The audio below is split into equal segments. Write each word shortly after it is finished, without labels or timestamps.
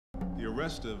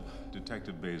arrest of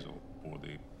Detective Basil for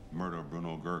the murder of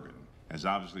Bruno Gergen has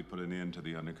obviously put an end to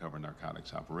the undercover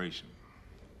narcotics operation,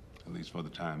 at least for the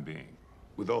time being.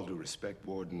 With all due respect,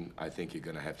 Warden, I think you're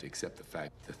gonna have to accept the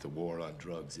fact that the war on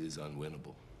drugs is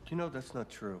unwinnable. You know, that's not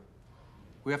true.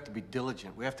 We have to be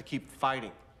diligent. We have to keep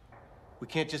fighting. We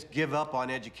can't just give up on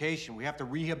education. We have to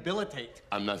rehabilitate.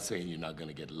 I'm not saying you're not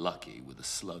gonna get lucky with a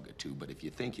slug or two, but if you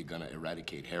think you're gonna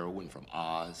eradicate heroin from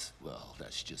Oz, well,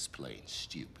 that's just plain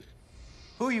stupid.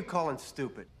 Who are you calling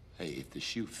stupid? Hey, if the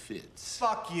shoe fits...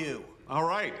 Fuck you. All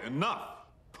right, enough.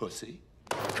 Pussy.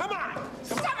 Come on!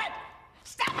 Stop it!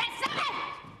 Stop it! Stop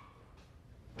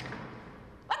it!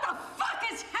 What the fuck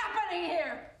is happening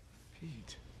here?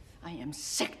 Pete. I am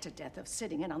sick to death of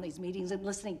sitting in on these meetings and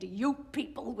listening to you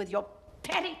people with your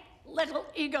petty little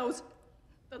egos.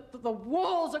 The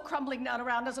walls are crumbling down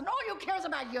around us and all you care is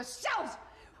about yourselves.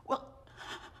 Well,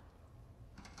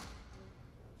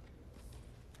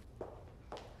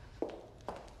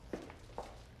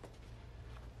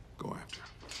 Go after her.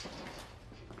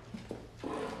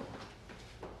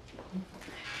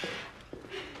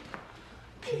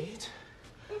 Pete?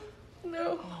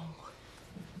 no.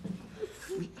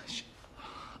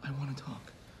 I want to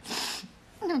talk.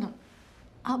 No.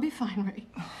 I'll be fine, Ray.